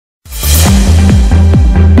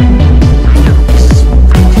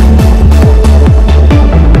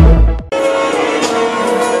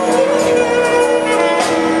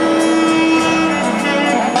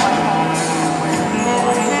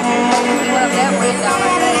get wind down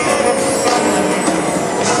my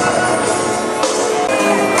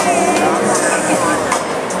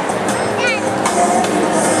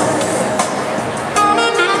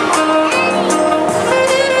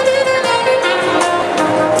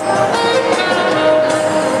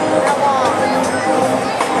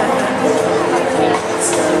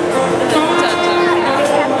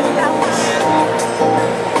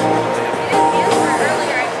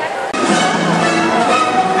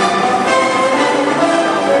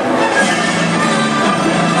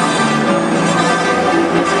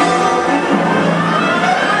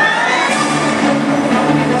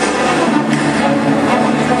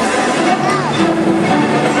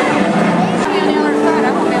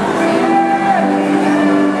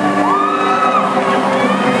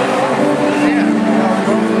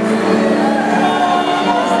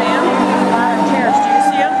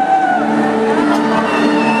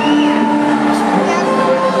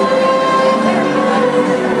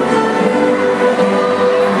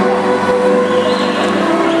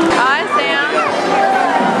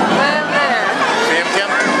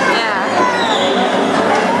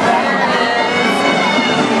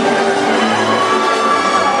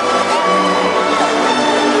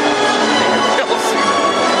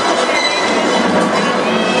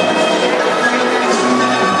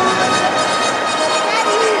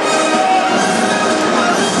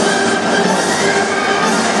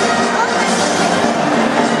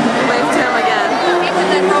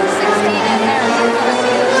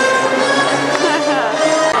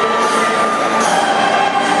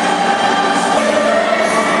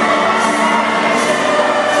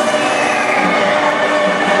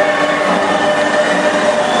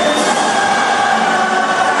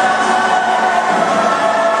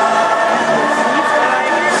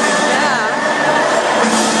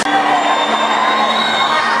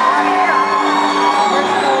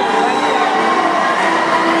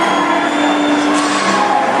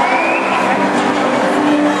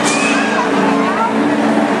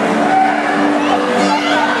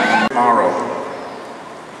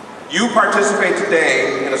You participate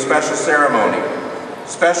today in a special ceremony.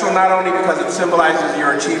 Special not only because it symbolizes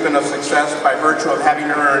your achievement of success by virtue of having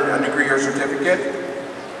earned a degree or certificate,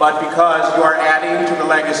 but because you are adding to the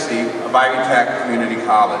legacy of Ivy Tech Community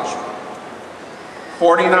College.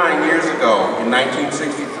 49 years ago, in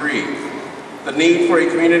 1963, the need for a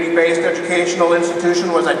community-based educational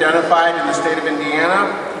institution was identified in the state of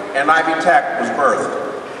Indiana, and Ivy Tech was birthed.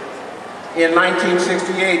 In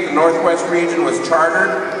 1968, the Northwest region was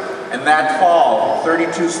chartered, and that fall,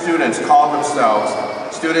 32 students called themselves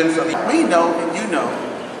students of the... We know and you know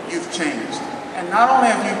you've changed. And not only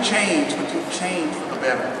have you changed, but you've changed for the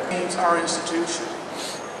better. It's our institution.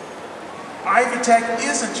 Ivy Tech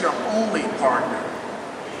isn't your only partner.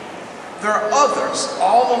 There are others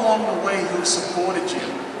all along the way who've supported you,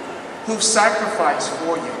 who've sacrificed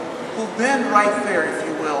for you, who've been right there, if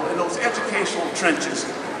you will, in those educational trenches,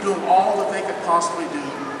 doing all that they could possibly do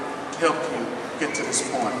to help you get to this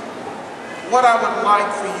point. What I would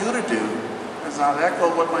like for you to do, as I'll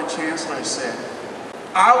echo what my chancellor said,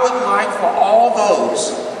 I would like for all those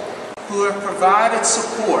who have provided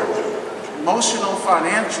support, emotional,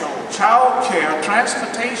 financial, child care,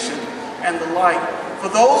 transportation, and the like, for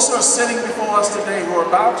those who are sitting before us today who are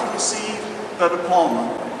about to receive the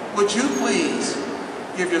diploma, would you please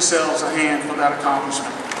give yourselves a hand for that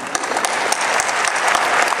accomplishment?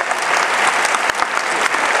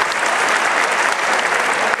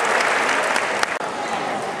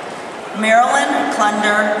 Marilyn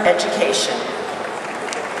Klunder, Education.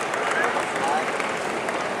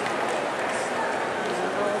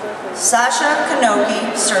 Sasha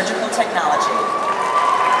Kanoki, Surgical Technology.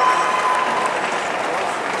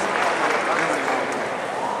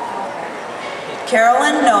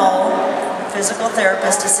 Carolyn Knoll, Physical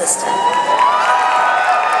Therapist Assistant.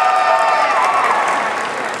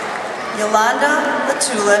 Yolanda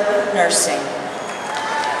Latulip, Nursing.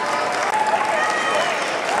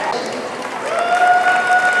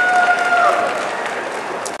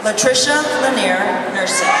 Latricia Lanier,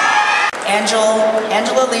 Nursing.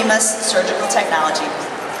 Angela Lemus, Surgical Technology.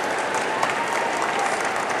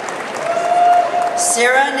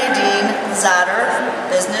 Sarah Nadine Zader,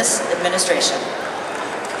 Business Administration.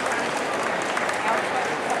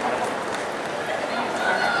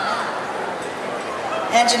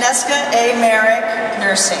 And Janeska A. Merrick,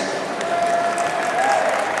 Nursing.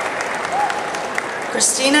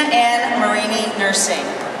 Christina Ann Marini,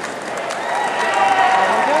 Nursing.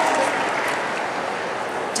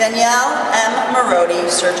 Danielle M. Marodi,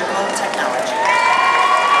 Surgical Technology.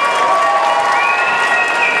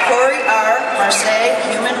 Corey R. Marseille,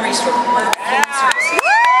 Human Services.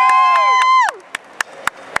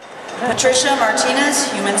 Patricia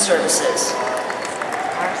Martinez, Human Services.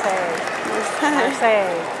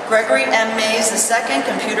 Marseille. Gregory M. Mays II,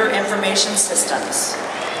 Computer Information Systems.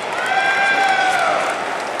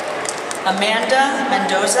 Amanda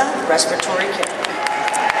Mendoza, Respiratory Care.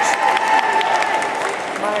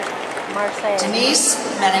 Marseille. Denise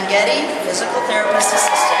Menenghetti, Physical Therapist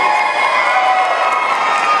Assistant.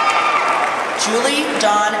 Julie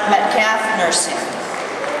Dawn Metcalf, Nursing.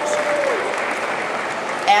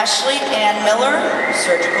 Ashley Ann Miller,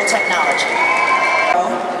 Surgical Technology.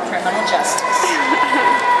 Criminal Justice.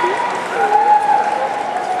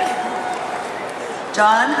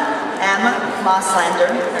 Dawn M.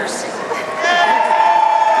 Mosslander, Nursing.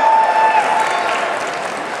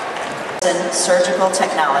 Surgical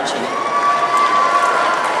Technology.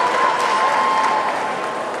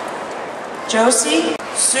 Josie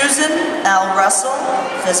Susan L. Russell,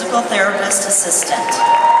 Physical Therapist Assistant.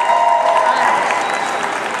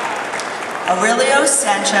 Aurelio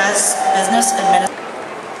Sanchez, Business Administrator.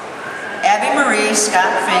 Abby Marie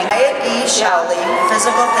Scott Fink, Wyatt E. Showley,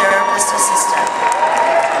 Physical Therapist Assistant.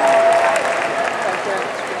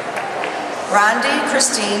 Rondi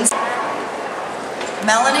Christine.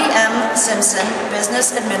 Melanie M. Simpson,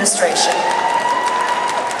 Business Administration.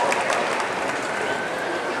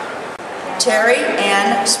 Terry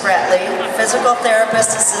Ann Spratley, Physical Therapist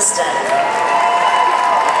Assistant.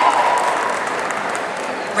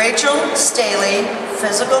 Rachel Staley,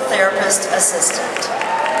 Physical Therapist Assistant.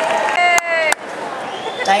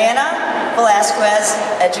 Diana Velasquez,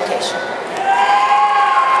 Education.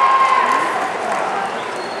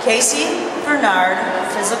 Casey Bernard,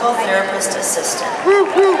 Physical Therapist Assistant.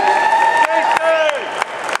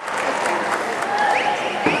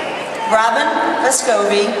 Robin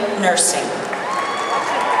Vescovi, Nursing.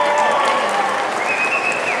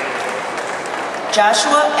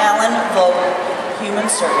 Joshua Allen Vogel, Human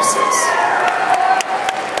Services.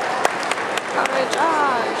 Hi,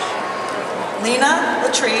 Josh. Lena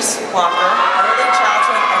Latrice Walker, Early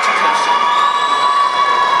Childhood Education.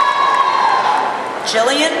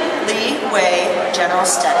 Jillian Lee Way, General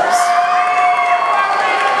Studies.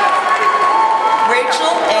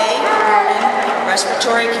 Rachel A. Gordon,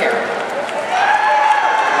 Respiratory Care.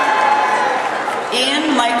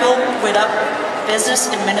 Ian Michael Widdup, Business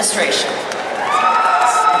Administration.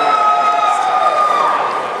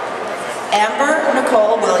 Amber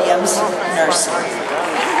Nicole Williams, Nursing.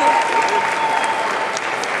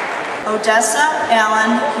 Odessa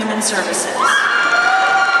Allen, Human Services.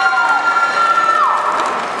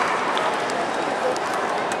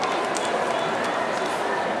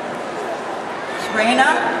 Reina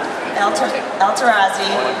Alterazi,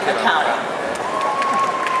 Accounting.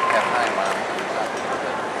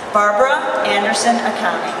 Barbara Anderson,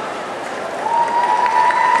 Accounting.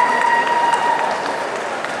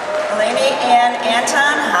 Eleni Ann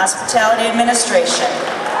Anton, Hospitality Administration.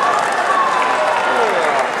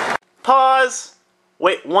 Pause.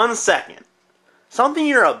 Wait 1 second. Something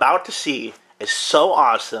you're about to see is so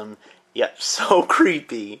awesome, yet so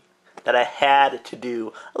creepy, that I had to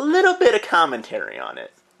do a little bit of commentary on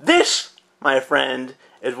it. This, my friend,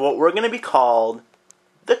 is what we're going to be called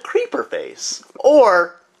the creeper face.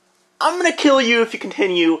 Or, I'm going to kill you if you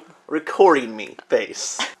continue recording me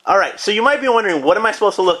face. Alright, so you might be wondering, what am I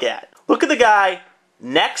supposed to look at? Look at the guy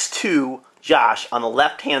next to Josh on the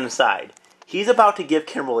left-hand side. He's about to give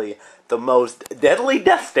Kimberly the most deadly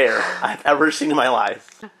death stare I've ever seen in my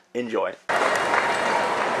life. Enjoy.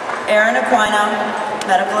 Erin Aquino,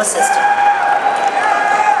 Medical Assistant.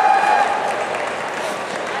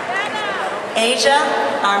 Asia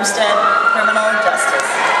Armstead, Criminal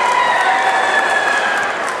Justice.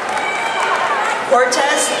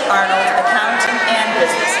 Cortez Arnold, Accounting and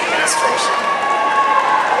Business Administration.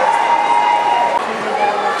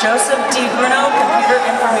 Joseph D. Bruno, Computer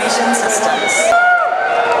Information Systems.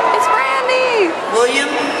 It's Randy. William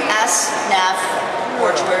S. Neff,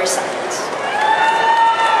 Mortuary Science.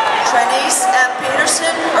 Trenice M.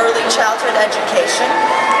 Peterson, Early Childhood Education.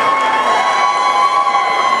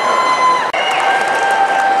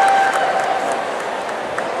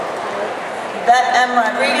 Bette M.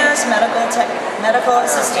 Rodriguez, Medical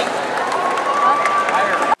Assistant.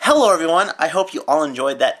 Hello everyone, I hope you all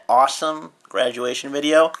enjoyed that awesome graduation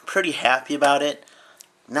video. Pretty happy about it.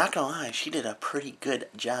 Not gonna lie, she did a pretty good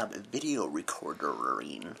job at video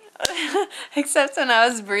recording. Except when I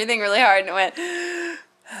was breathing really hard and it went.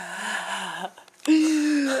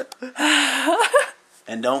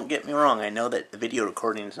 And don't get me wrong, I know that video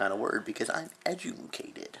recording is not a word because I'm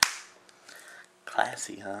educated.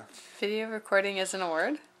 Classy, huh? Video recording isn't a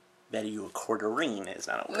word? bet you a quarter ring is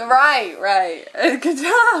not a word. Right, right. Good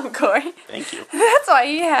job, Corey. Thank you. That's why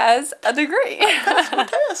he has a degree. That's my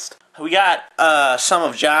test. We got some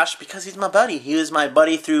of Josh because he's my buddy. He was my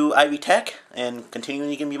buddy through Ivy Tech and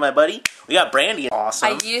continuing to be my buddy. We got Brandy. Awesome.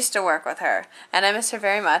 I used to work with her, and I miss her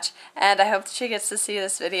very much, and I hope that she gets to see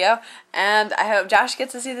this video, and I hope Josh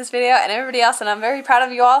gets to see this video, and everybody else, and I'm very proud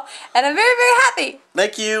of you all, and I'm very, very happy.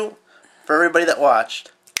 Thank you for everybody that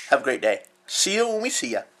watched. Have a great day. See you when we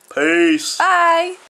see ya. Peace. Bye.